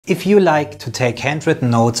If you like to take handwritten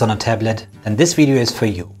notes on a tablet, then this video is for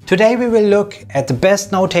you. Today we will look at the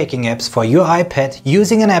best note-taking apps for your iPad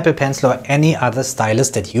using an Apple Pencil or any other stylus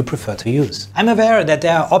that you prefer to use. I'm aware that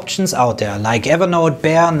there are options out there like Evernote,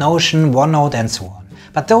 Bear, Notion, OneNote and so on.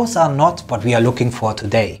 But those are not what we are looking for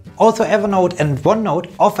today. Although Evernote and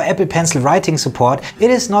OneNote offer Apple Pencil writing support, it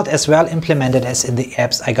is not as well implemented as in the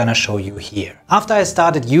apps I'm gonna show you here. After I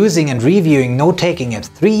started using and reviewing note-taking apps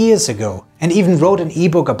 3 years ago, and even wrote an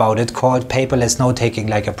ebook about it called Paperless Note-Taking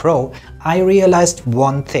Like a Pro, I realized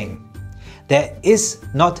one thing. There is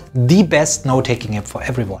not the best note-taking app for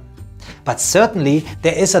everyone. But certainly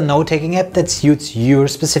there is a note-taking app that suits your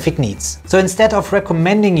specific needs. So instead of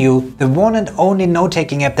recommending you the one and only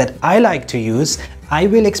note-taking app that I like to use, I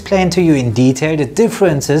will explain to you in detail the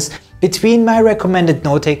differences between my recommended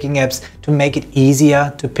note-taking apps to make it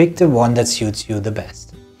easier to pick the one that suits you the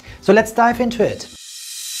best. So let's dive into it.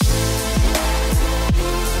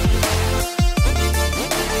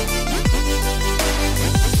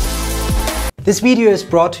 This video is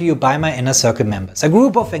brought to you by my Inner Circle members, a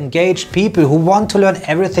group of engaged people who want to learn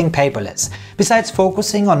everything paperless. Besides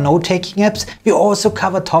focusing on note-taking apps, we also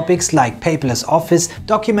cover topics like paperless office,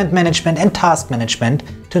 document management and task management,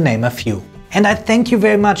 to name a few. And I thank you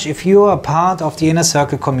very much if you are part of the Inner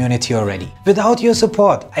Circle community already. Without your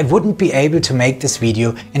support, I wouldn't be able to make this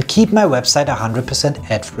video and keep my website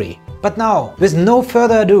 100% ad-free. But now, with no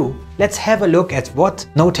further ado, let's have a look at what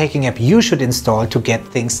note-taking app you should install to get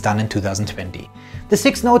things done in 2020. The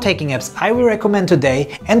 6 note-taking apps I will recommend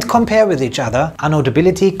today and compare with each other are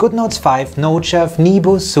Notability, GoodNotes 5, NoteShelf,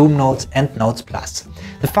 Nebo, Zoom Notes and Notes Plus.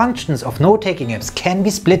 The functions of note-taking apps can be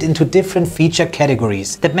split into different feature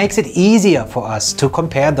categories that makes it easier for us to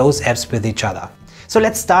compare those apps with each other. So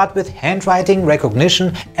let's start with handwriting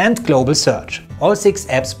recognition and global search. All 6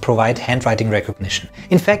 apps provide handwriting recognition.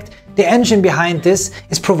 In fact, the engine behind this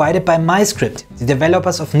is provided by MyScript, the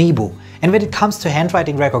developers of Nebo. And when it comes to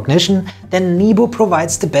handwriting recognition, then Nebo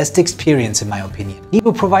provides the best experience in my opinion.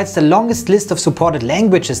 Nebo provides the longest list of supported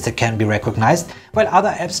languages that can be recognized, while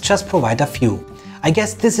other apps just provide a few. I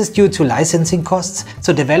guess this is due to licensing costs,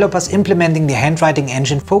 so developers implementing the handwriting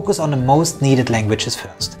engine focus on the most needed languages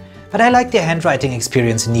first. But I like the handwriting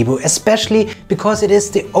experience in Nebo, especially because it is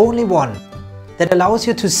the only one that allows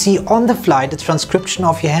you to see on the fly the transcription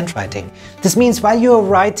of your handwriting. This means while you are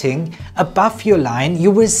writing, above your line you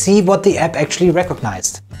will see what the app actually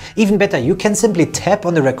recognized. Even better, you can simply tap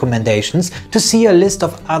on the recommendations to see a list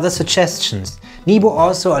of other suggestions. Nebo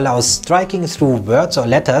also allows striking through words or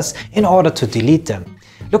letters in order to delete them.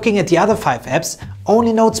 Looking at the other 5 apps,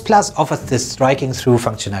 only Notes Plus offers this striking through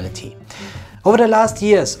functionality. Over the last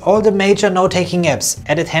years, all the major note-taking apps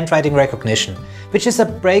added handwriting recognition, which is a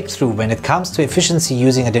breakthrough when it comes to efficiency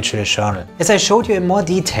using a digital journal. As I showed you in more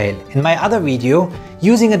detail in my other video,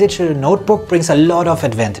 using a digital notebook brings a lot of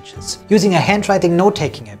advantages. Using a handwriting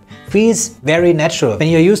note-taking app feels very natural when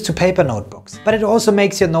you're used to paper notebooks, but it also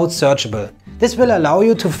makes your notes searchable. This will allow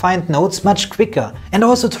you to find notes much quicker and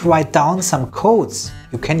also to write down some codes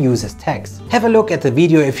you can use as text. Have a look at the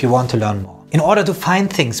video if you want to learn more. In order to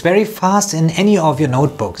find things very fast in any of your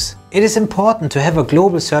notebooks, it is important to have a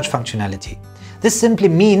global search functionality. This simply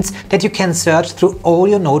means that you can search through all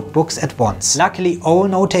your notebooks at once. Luckily, all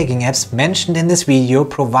note-taking apps mentioned in this video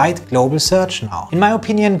provide global search now. In my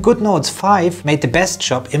opinion, GoodNotes 5 made the best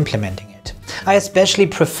job implementing it. I especially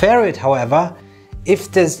prefer it, however,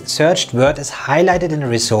 if the searched word is highlighted in the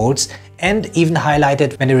results and even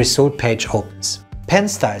highlighted when the result page opens. Pen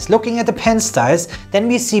styles. Looking at the pen styles, then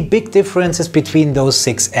we see big differences between those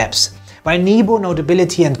 6 apps. While Nebo,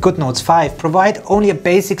 Notability and GoodNotes 5 provide only a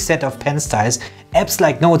basic set of pen styles, apps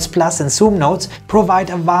like Notes Plus and Zoom Notes provide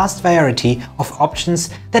a vast variety of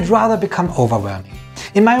options that rather become overwhelming.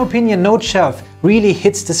 In my opinion, NoteShelf really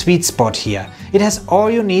hits the sweet spot here. It has all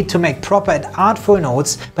you need to make proper and artful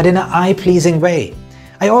notes, but in an eye-pleasing way.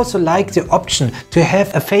 I also like the option to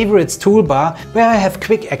have a favorites toolbar where I have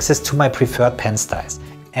quick access to my preferred pen styles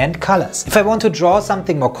and colors. If I want to draw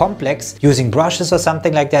something more complex using brushes or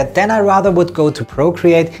something like that, then I rather would go to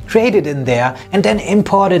Procreate, create it in there and then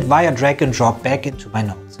import it via drag and drop back into my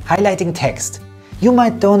notes. Highlighting text. You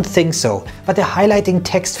might don't think so, but the highlighting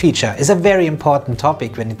text feature is a very important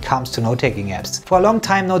topic when it comes to note-taking apps. For a long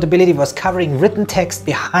time, Notability was covering written text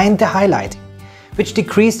behind the highlighting, which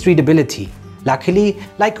decreased readability. Luckily,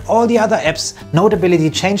 like all the other apps,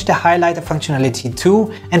 Notability changed the highlighter functionality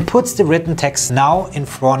too and puts the written text now in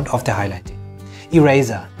front of the highlighting.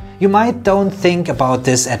 Eraser. You might don't think about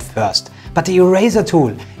this at first, but the eraser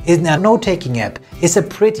tool in a note-taking app is a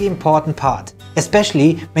pretty important part.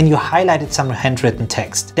 especially when you highlighted some handwritten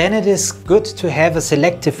text. Then it is good to have a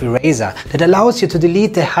selective eraser that allows you to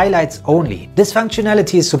delete the highlights only. This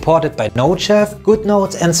functionality is supported by NoteShelf,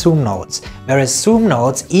 GoodNotes and Zoom Notes, whereas Zoom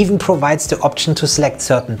Notes even provides the option to select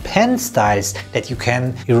certain pen styles that you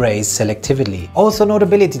can erase selectively. Also,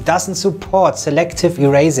 Notability doesn't support selective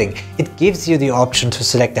erasing. It gives you the option to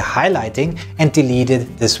select the highlighting and delete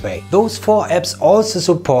it this way. Those 4 apps also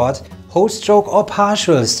support whole stroke or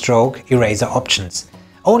partial stroke eraser options.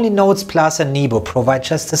 Only Notes Plus and Nebo provide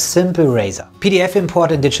just a simple eraser. PDF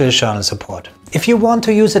import and digital journal support. If you want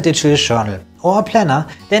to use a digital journal or a planner,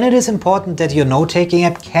 then it is important that your note-taking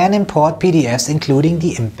app can import PDFs including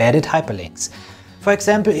the embedded hyperlinks. For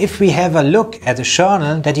example, if we have a look at a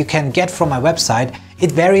journal that you can get from my website,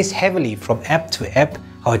 it varies heavily from app to app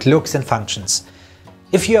how it looks and functions.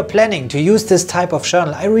 If you are planning to use this type of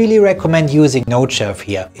journal, I really recommend using NoteShelf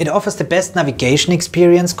here. It offers the best navigation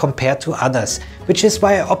experience compared to others, which is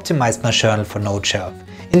why I optimized my journal for NoteShelf.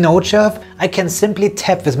 In NoteShelf, I can simply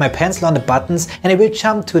tap with my pencil on the buttons and it will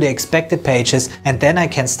jump to the expected pages, and then I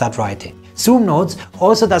can start writing. Zoom Notes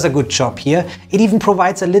also does a good job here. It even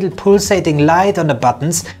provides a little pulsating light on the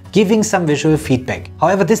buttons, giving some visual feedback.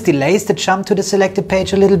 However, this delays the jump to the selected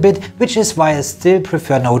page a little bit, which is why I still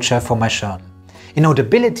prefer NoteShelf for my journal. In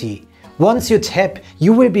Notability, once you tap,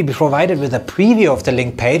 you will be provided with a preview of the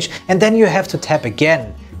link page and then you have to tap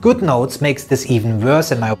again. GoodNotes makes this even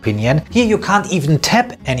worse in my opinion. Here you can't even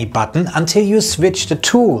tap any button until you switch the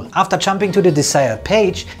tool. After jumping to the desired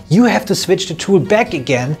page, you have to switch the tool back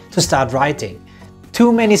again to start writing.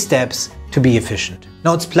 Too many steps to be efficient.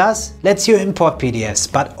 Notes Plus lets you import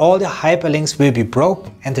PDFs, but all the hyperlinks will be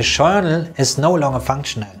broken and the journal is no longer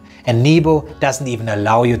functional. And Nebo doesn't even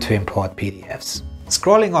allow you to import PDFs.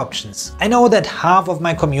 Scrolling options. I know that half of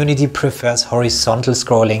my community prefers horizontal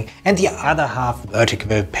scrolling and the other half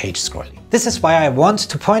vertical page scrolling. This is why I want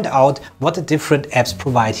to point out what the different apps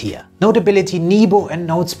provide here. Notability, Nebo and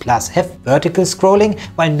Notes Plus have vertical scrolling,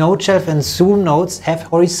 while NoteShelf and Zoom Notes have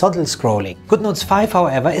horizontal scrolling. GoodNotes 5,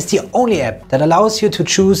 however, is the only app that allows you to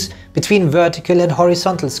choose between vertical and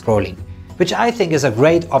horizontal scrolling, which I think is a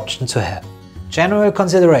great option to have. General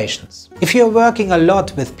considerations. If you're working a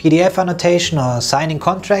lot with PDF annotation or signing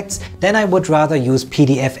contracts, then I would rather use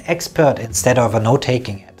PDF Expert instead of a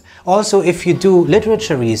note-taking app. Also, if you do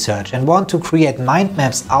literature research and want to create mind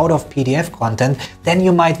maps out of PDF content, then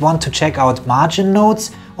you might want to check out Margin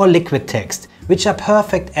Notes or Liquid Text, which are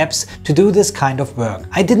perfect apps to do this kind of work.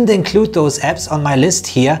 I didn't include those apps on my list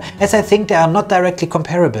here as I think they are not directly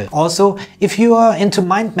comparable. Also, if you are into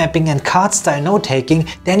mind mapping and card style note taking,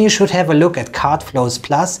 then you should have a look at CardFlows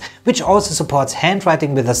Plus, which also supports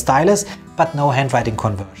handwriting with a stylus but no handwriting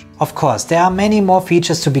conversion. Of course, there are many more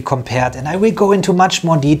features to be compared and I will go into much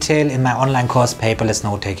more detail in my online course Paperless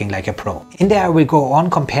Note Taking Like a Pro. In there I will go on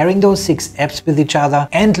comparing those 6 apps with each other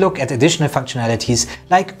and look at additional functionalities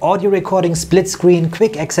like audio recording, split screen,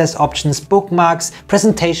 quick access options, bookmarks,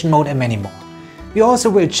 presentation mode and many more. We also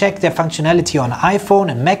will check their functionality on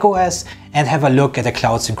iPhone and macOS and have a look at the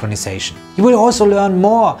cloud synchronization. You will also learn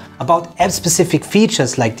more about app-specific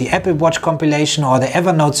features like the Apple Watch compilation or the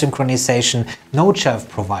Evernote synchronization NoteShelf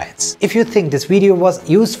provides. If you think this video was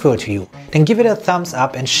useful to you, then give it a thumbs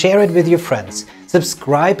up and share it with your friends.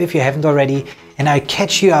 Subscribe if you haven't already, and I'll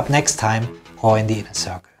catch you up next time or in the inner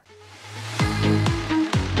circle.